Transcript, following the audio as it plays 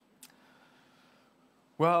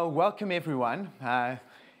Well, welcome everyone.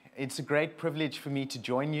 It's a great privilege for me to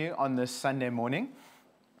join you on this Sunday morning,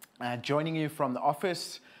 joining you from the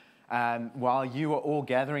office while you are all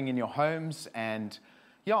gathering in your homes. And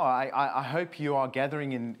yeah, I hope you are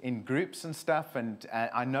gathering in groups and stuff. And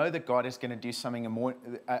I know that God is going to do something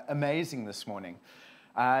amazing this morning.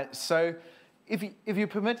 So if you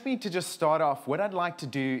permit me to just start off, what I'd like to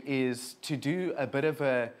do is to do a bit of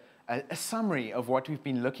a summary of what we've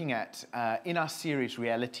been looking at in our series,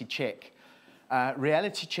 Reality Check.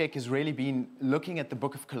 Reality Check has really been looking at the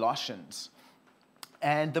book of Colossians.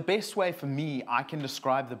 And the best way for me I can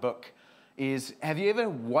describe the book is, have you ever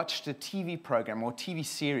watched a TV program or TV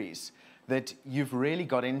series that you've really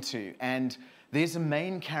got into, and there's a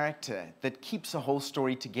main character that keeps the whole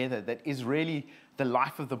story together, that is really the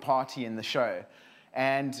life of the party in the show?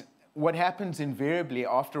 And what happens invariably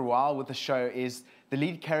after a while with the show is the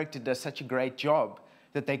lead character does such a great job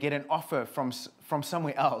that they get an offer from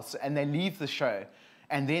somewhere else and they leave the show.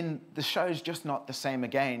 And then the show is just not the same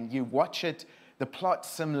again. You watch it, the plot's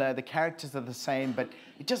similar, the characters are the same, but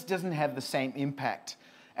it just doesn't have the same impact.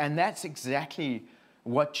 And that's exactly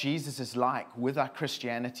what Jesus is like with our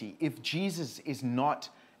Christianity. If Jesus is not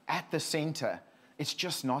at the center, it's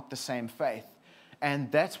just not the same faith. And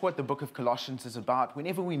that's what the book of Colossians is about.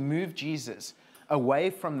 Whenever we move Jesus away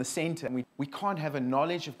from the center, we can't have a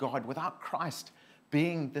knowledge of God without Christ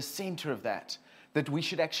being the center of that. That we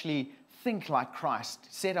should actually think like Christ,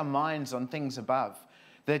 set our minds on things above.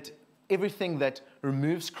 That everything that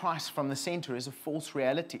removes Christ from the center is a false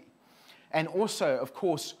reality. And also, of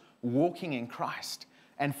course, walking in Christ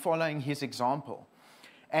and following his example.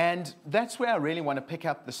 And that's where I really want to pick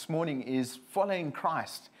up this morning, is following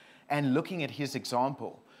Christ and looking at his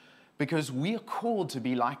example, because we are called to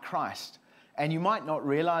be like Christ. And you might not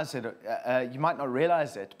realize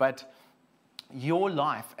it, but your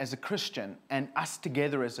life as a Christian and us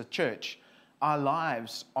together as a church, our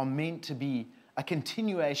lives are meant to be a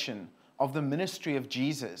continuation of the ministry of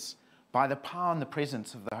Jesus by the power and the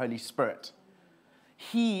presence of the Holy Spirit.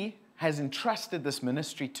 He has entrusted this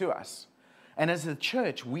ministry to us. And as a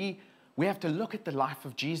church, we have to look at the life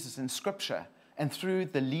of Jesus in Scripture and through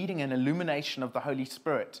the leading and illumination of the Holy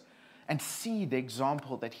Spirit and see the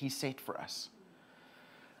example that he set for us.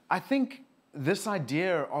 I think this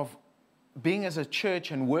idea of being as a church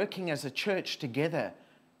and working as a church together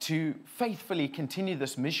to faithfully continue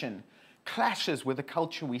this mission clashes with the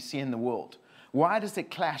culture we see in the world. Why does it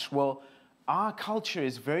clash? Well, our culture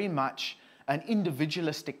is very much an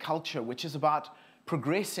individualistic culture, which is about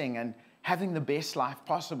progressing and having the best life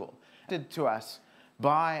possible. To us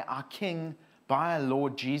by our King, by our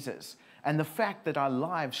Lord Jesus, and the fact that our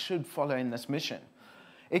lives should follow in this mission.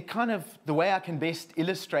 The way I can best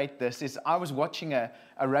illustrate this is, I was watching a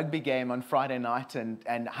rugby game on Friday night,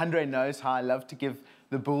 and Andre knows how I love to give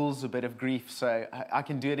the Bulls a bit of grief, so I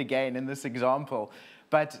can do it again in this example.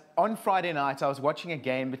 But on Friday night, I was watching a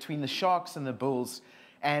game between the Sharks and the Bulls,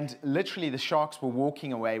 and literally the Sharks were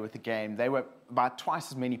walking away with the game. They were about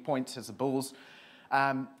twice as many points as the Bulls.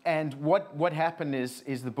 And what happened is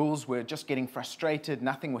the Bulls were just getting frustrated,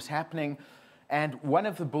 nothing was happening. And one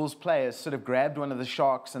of the Bulls players sort of grabbed one of the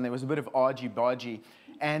Sharks, and there was a bit of argy-bargy.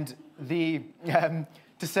 And to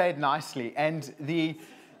say it nicely, and the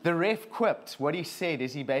ref quipped. What he said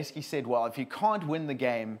is, he basically said, well, if you can't win the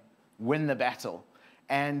game, win the battle.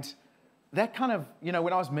 And that kind of,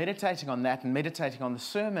 when I was meditating on that and meditating on the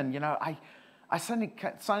sermon, I suddenly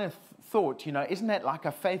thought, isn't that like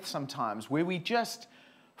our faith sometimes, where we just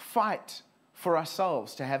fight for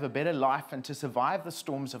ourselves to have a better life and to survive the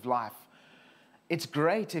storms of life? It's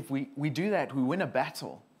great if we do that, we win a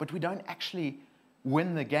battle, but we don't actually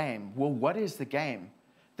win the game. Well, what is the game?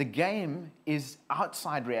 The game is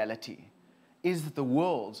outside reality, is the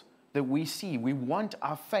world that we see. We want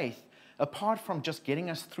our faith, apart from just getting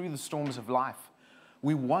us through the storms of life,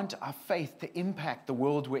 we want our faith to impact the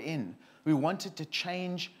world we're in. We want it to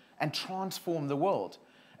change and transform the world.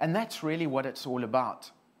 And that's really what it's all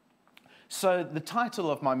about. So the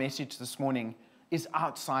title of my message this morning is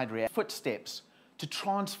Outside Reality. Footsteps to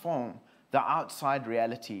transform the outside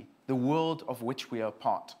reality, the world of which we are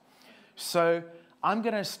part. So I'm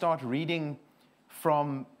going to start reading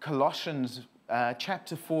from Colossians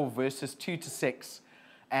chapter 4, verses 2 to 6.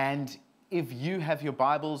 And if you have your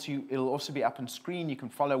Bibles, it'll also be up on screen. You can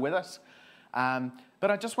follow with us.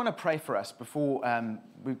 But I just want to pray for us before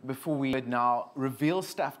we now reveal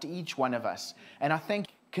stuff to each one of us. And I think,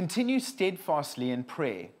 continue steadfastly in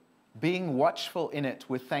prayer, being watchful in it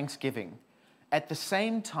with thanksgiving. At the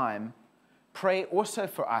same time, pray also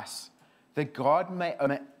for us,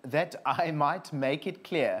 that I might make it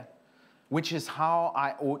clear which is how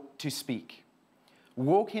I ought to speak.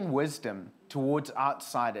 Walk in wisdom towards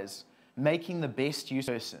outsiders, making the best use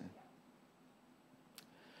of the person.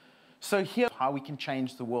 So here's how we can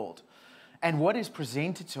change the world. And what is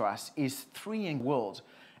presented to us is three in the world.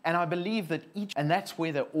 And I believe that and that's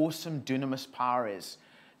where the awesome dunamis power is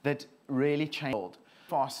that really changes the world.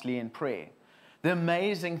 Fastly in prayer. The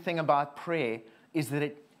amazing thing about prayer is that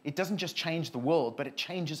it doesn't just change the world, but it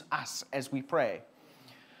changes us as we pray.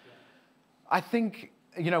 I think,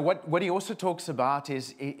 what he also talks about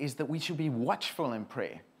is that we should be watchful in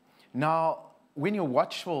prayer. Now, when you're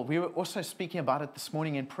watchful, we were also speaking about it this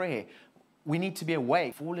morning in prayer. We need to be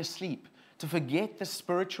awake, fall asleep, to forget the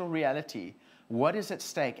spiritual reality. What is at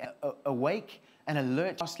stake? Awake and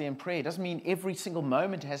alert fastly in prayer. It doesn't mean every single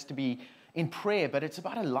moment has to be in prayer, but it's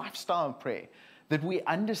about a lifestyle of prayer. That we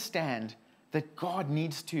understand that God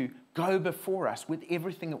needs to go before us with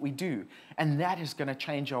everything that we do. And that is going to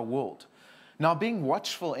change our world. Now, being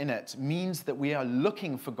watchful in it means that we are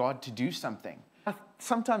looking for God to do something. I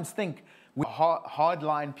sometimes think we're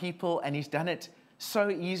hardline people, and he's done it so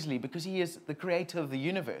easily because he is the creator of the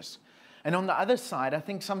universe. And on the other side, I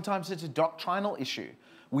think sometimes it's a doctrinal issue.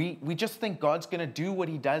 We just think God's going to do what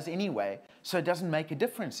he does anyway, so it doesn't make a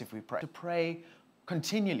difference if we pray. To pray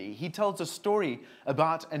continually. He tells a story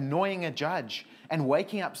about annoying a judge and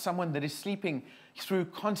waking up someone that is sleeping through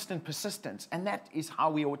constant persistence. And that is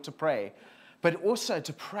how we ought to pray. But also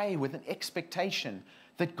to pray with an expectation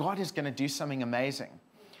that God is going to do something amazing.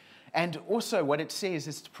 And also what it says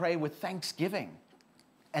is to pray with thanksgiving.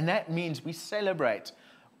 And that means we celebrate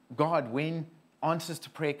God when answers to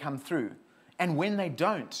prayer come through. And when they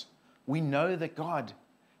don't, we know that God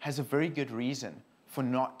has a very good reason for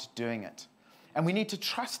not doing it. And we need to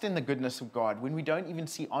trust in the goodness of God when we don't even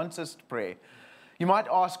see answers to prayer. You might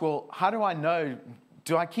ask, well, how do I know?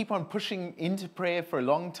 Do I keep on pushing into prayer for a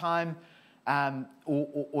long time?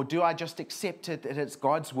 Or do I just accept it that it's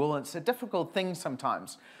God's will? And it's a difficult thing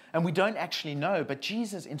sometimes. And we don't actually know. But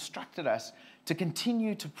Jesus instructed us to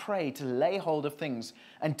continue to pray, to lay hold of things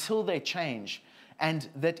until they change. And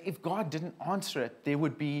that if God didn't answer it, there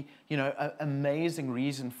would be, an amazing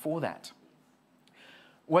reason for that.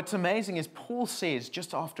 What's amazing is Paul says,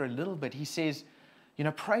 just after a little bit, he says,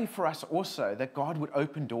 pray for us also that God would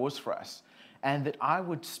open doors for us and that I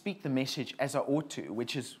would speak the message as I ought to,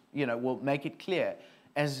 which is, will make it clear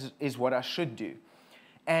as is what I should do.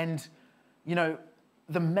 And,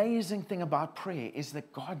 the amazing thing about prayer is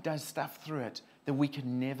that God does stuff through it that we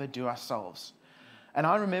can never do ourselves. And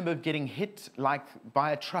I remember getting hit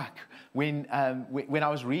by a truck when I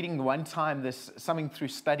was reading one time something through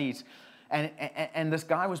studies, and this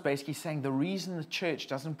guy was basically saying the reason the church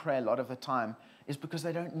doesn't pray a lot of the time is because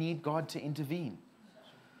they don't need God to intervene.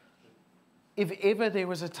 If ever there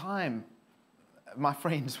was a time, my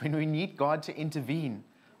friends, when we need God to intervene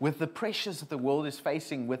with the pressures that the world is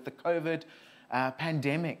facing, with the COVID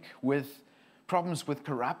pandemic, with problems with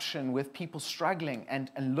corruption, with people struggling and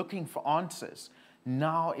looking for answers,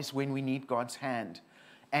 now is when we need God's hand.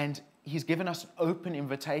 And he's given us an open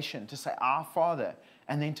invitation to say, Our Father,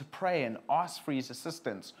 and then to pray and ask for his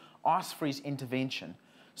assistance, ask for his intervention.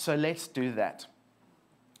 So let's do that.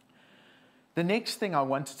 The next thing I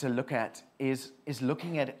wanted to look at is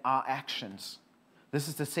looking at our actions. This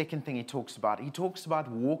is the second thing he talks about. He talks about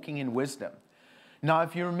walking in wisdom. Now,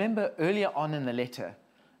 if you remember earlier on in the letter,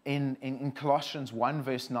 in Colossians 1,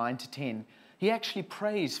 verse 9 to 10, he actually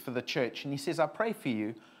prays for the church, and he says, I pray for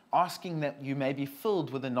you, asking that you may be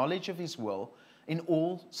filled with the knowledge of his will in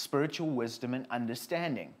all spiritual wisdom and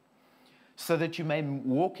understanding, so that you may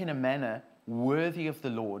walk in a manner worthy of the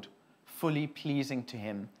Lord, fully pleasing to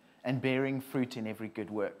him, and bearing fruit in every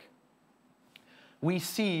good work. We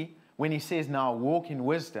see when he says now walk in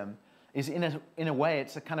wisdom, is in a way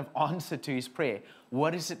it's a kind of answer to his prayer.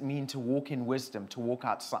 What does it mean to walk in wisdom, to walk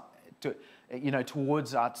outside,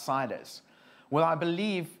 towards outsiders? Well, I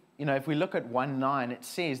believe, if we look at 1:9, it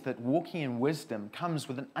says that walking in wisdom comes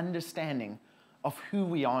with an understanding of who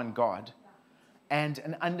we are in God and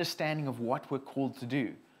an understanding of what we're called to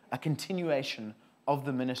do, a continuation of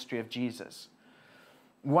the ministry of Jesus.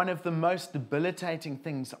 One of the most debilitating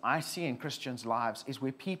things I see in Christians' lives is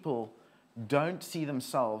where people don't see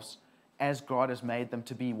themselves as God has made them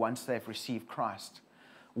to be once they've received Christ.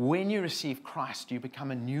 When you receive Christ, you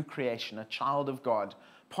become a new creation, a child of God,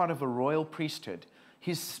 part of a royal priesthood.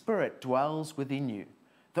 His Spirit dwells within you.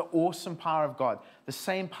 The awesome power of God, the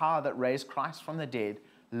same power that raised Christ from the dead,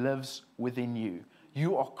 lives within you.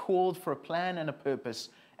 You are called for a plan and a purpose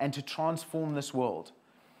and to transform this world.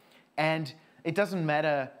 And it doesn't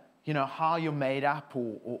matter, how you're made up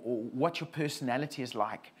or what your personality is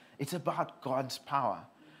like. It's about God's power.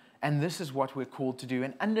 And this is what we're called to do.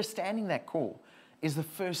 And understanding that call is the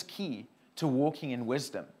first key to walking in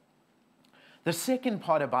wisdom. The second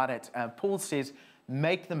part about it, Paul says,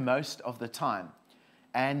 make the most of the time.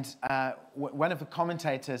 And one of the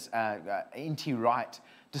commentators, N.T. Wright,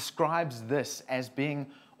 describes this as being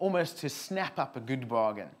almost to snap up a good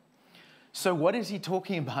bargain. So what is he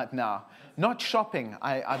talking about now? Not shopping,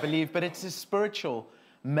 I believe, but it's a spiritual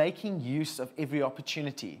making use of every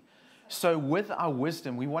opportunity. So with our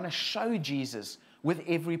wisdom, we want to show Jesus with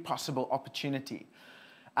every possible opportunity.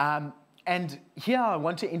 And here I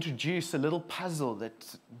want to introduce a little puzzle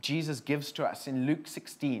that Jesus gives to us in Luke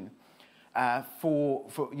 16 for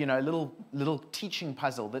a little teaching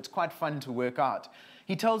puzzle that's quite fun to work out.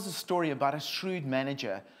 He tells a story about a shrewd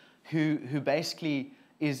manager who basically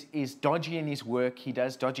is dodgy in his work. He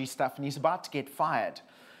does dodgy stuff, and he's about to get fired.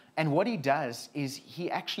 And what he does is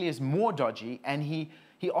he actually is more dodgy, and he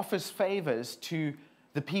offers favors to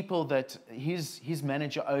the people that his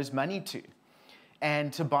manager owes money to,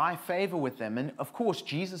 and to buy favor with them. And of course,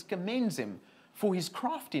 Jesus commends him for his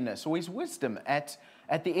craftiness or his wisdom at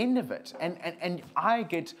the end of it. And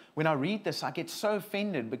when I read this, I get so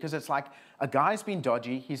offended, because it's like a guy's been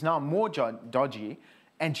dodgy, he's now more dodgy,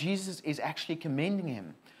 and Jesus is actually commending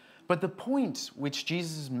him. But the point which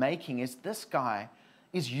Jesus is making is this guy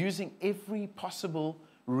is using every possible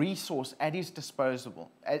resource at his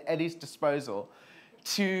disposal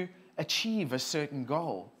to achieve a certain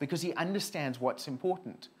goal, because he understands what's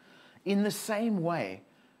important. In the same way,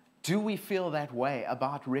 do we feel that way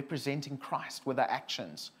about representing Christ with our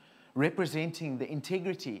actions, representing the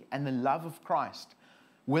integrity and the love of Christ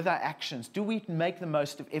with our actions? Do we make the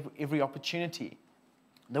most of every opportunity?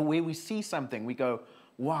 That where we see something, we go,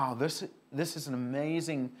 wow, this is an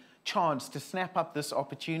amazing chance to snap up this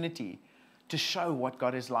opportunity to show what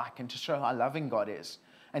God is like, and to show how loving God is,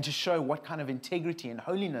 and to show what kind of integrity and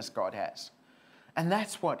holiness God has. And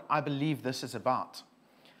that's what I believe this is about.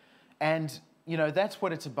 And, that's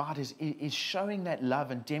what it's about, is showing that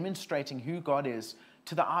love and demonstrating who God is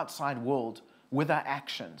to the outside world with our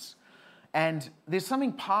actions. And there's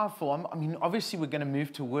something powerful. I mean, obviously we're going to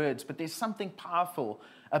move to words, but there's something powerful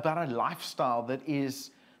about a lifestyle that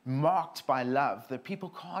is marked by love that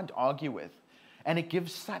people can't argue with. And it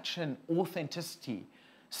gives such an authenticity,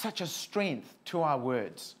 such a strength to our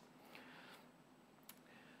words.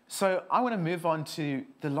 So I want to move on to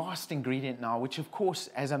the last ingredient now, which of course,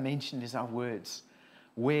 as I mentioned, is our words,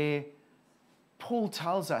 where Paul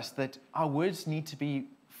tells us that our words need to be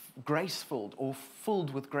grace-filled or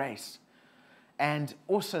filled with grace, and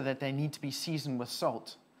also that they need to be seasoned with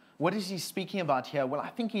salt. What is he speaking about here? Well, I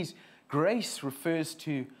think grace refers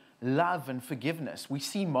to love and forgiveness. We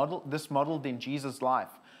see this modeled in Jesus' life.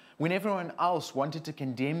 When everyone else wanted to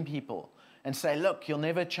condemn people and say, look, you'll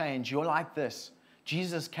never change, you're like this,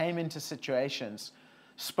 Jesus came into situations,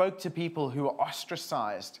 spoke to people who were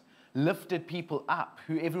ostracized, lifted people up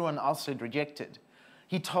who everyone else had rejected.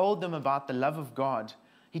 He told them about the love of God.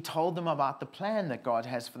 He told them about the plan that God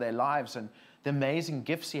has for their lives and the amazing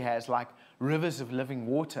gifts he has, like rivers of living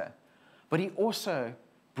water. But he also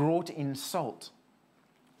brought in salt,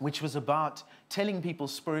 which was about telling people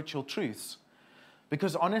spiritual truths.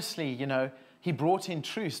 Because honestly, he brought in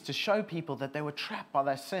truths to show people that they were trapped by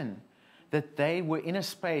their sin, that they were in a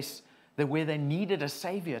space where they needed a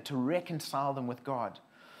savior to reconcile them with God.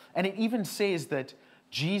 And it even says that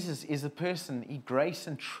Jesus is the person, grace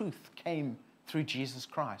and truth came through Jesus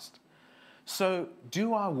Christ. So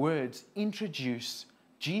do our words introduce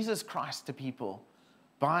Jesus Christ to people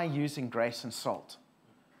by using grace and salt?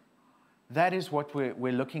 That is what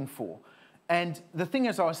we're looking for. And the thing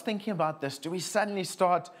is, I was thinking about this. Do we suddenly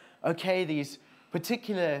start, these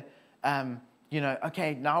particular,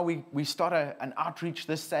 now we start an outreach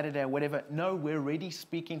this Saturday or whatever? No, we're already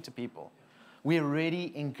speaking to people. We're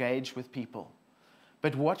already engaged with people.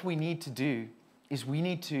 But what we need to do is we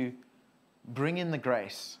need to bring in the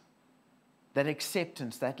grace, that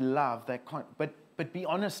acceptance, that love, but be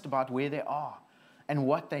honest about where they are and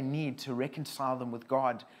what they need to reconcile them with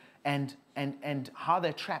God, and how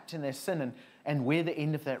they're trapped in their sin, and where the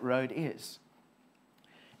end of that road is.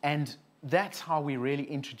 And that's how we really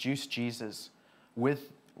introduce Jesus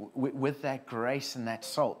with that grace and that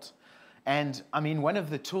salt. And I mean, one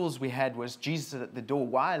of the tools we had was Jesus at the door.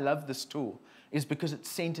 Why I love this tool is because it's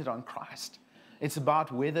centered on Christ. It's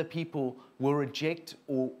about whether people will reject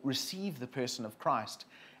or receive the person of Christ.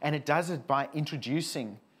 And it does it by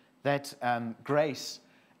introducing that grace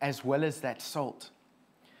as well as that salt.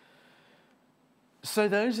 So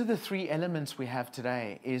those are the three elements we have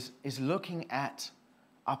today, is looking at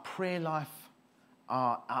our prayer life,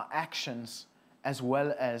 our actions, as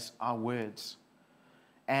well as our words.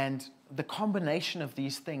 And the combination of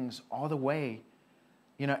these things are the way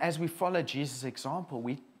as we follow Jesus' example,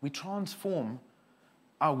 we transform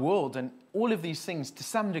our world, and all of these things, to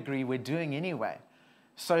some degree, we're doing anyway.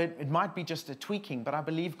 So it might be just a tweaking, but I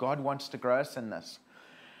believe God wants to grow us in this.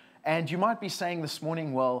 And you might be saying this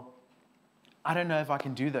morning, well, I don't know if I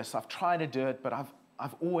can do this. I've tried to do it, but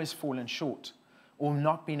I've always fallen short or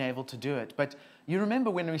not been able to do it. But you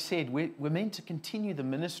remember when we said we're meant to continue the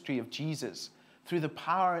ministry of Jesus through the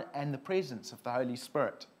power and the presence of the Holy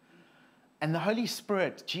Spirit. And the Holy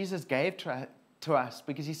Spirit, Jesus gave to us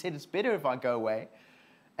because he said, it's better if I go away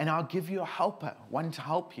and I'll give you a helper, one to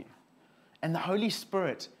help you. And the Holy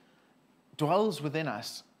Spirit dwells within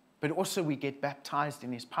us, but also we get baptized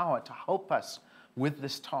in his power to help us with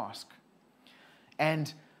this task.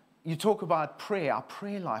 And you talk about prayer, our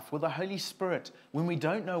prayer life. Well, the Holy Spirit, when we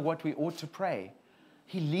don't know what we ought to pray,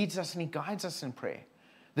 he leads us and he guides us in prayer.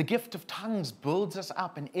 The gift of tongues builds us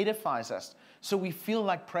up and edifies us so we feel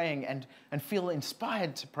like praying and feel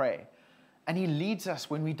inspired to pray. And he leads us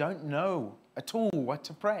when we don't know at all what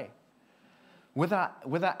to pray. With our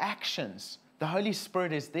actions, the Holy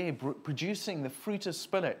Spirit is there producing the fruit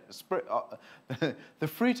of the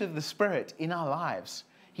fruit of the Spirit in our lives.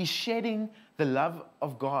 He's shedding the love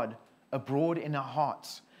of God abroad in our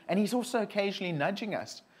hearts. And he's also occasionally nudging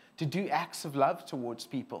us to do acts of love towards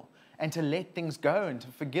people and to let things go and to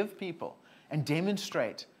forgive people and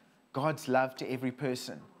demonstrate God's love to every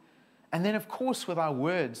person. And then, of course, with our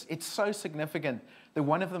words, it's so significant that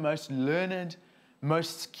one of the most learned,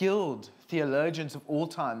 most skilled theologians of all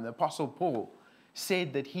time, the Apostle Paul,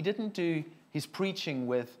 said that he didn't do his preaching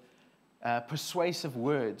with persuasive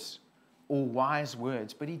words or wise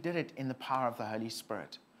words, but he did it in the power of the Holy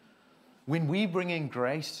Spirit. When we bring in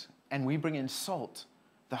grace and we bring in salt,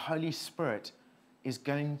 the Holy Spirit is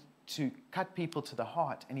going to cut people to the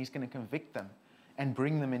heart, and he's going to convict them and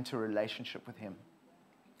bring them into a relationship with him.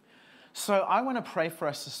 So I want to pray for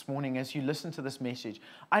us this morning as you listen to this message.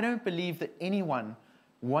 I don't believe that anyone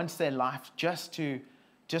wants their life just to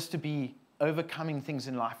be overcoming things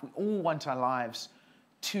in life. We all want our lives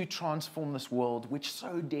to transform this world, which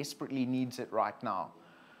so desperately needs it right now.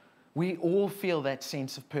 We all feel that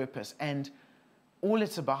sense of purpose, and all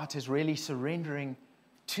it's about is really surrendering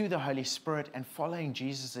to the Holy Spirit and following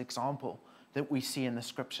Jesus' example that we see in the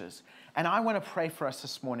scriptures. And I want to pray for us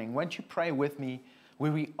this morning. Won't you pray with me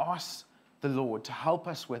where we ask the Lord to help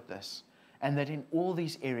us with this, and that in all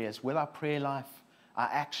these areas, with our prayer life, our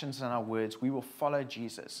actions and our words, we will follow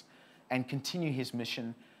Jesus and continue his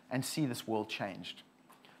mission and see this world changed.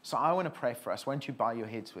 So I want to pray for us. Won't you bow your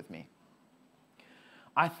heads with me?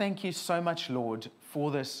 I thank you so much, Lord, for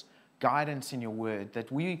this guidance in your word,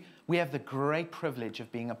 that we have the great privilege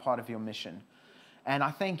of being a part of your mission. And I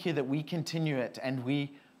thank you that we continue it, and we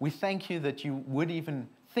thank you that you would even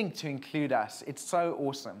think to include us. It's so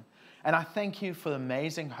awesome. And I thank you for the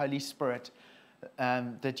amazing Holy Spirit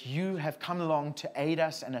that you have come along to aid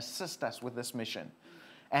us and assist us with this mission.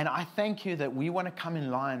 And I thank you that we want to come in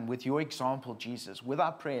line with your example, Jesus, with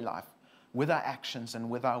our prayer life, with our actions, and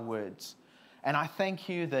with our words. And I thank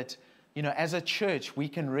you that, as a church, we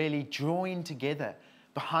can really join together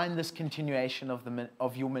behind this continuation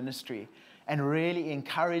of your ministry and really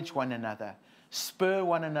encourage one another, spur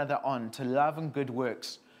one another on to love and good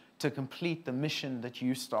works to complete the mission that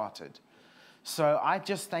you started. So I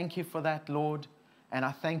just thank you for that, Lord, and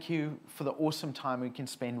I thank you for the awesome time we can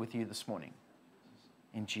spend with you this morning.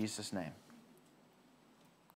 In Jesus' name.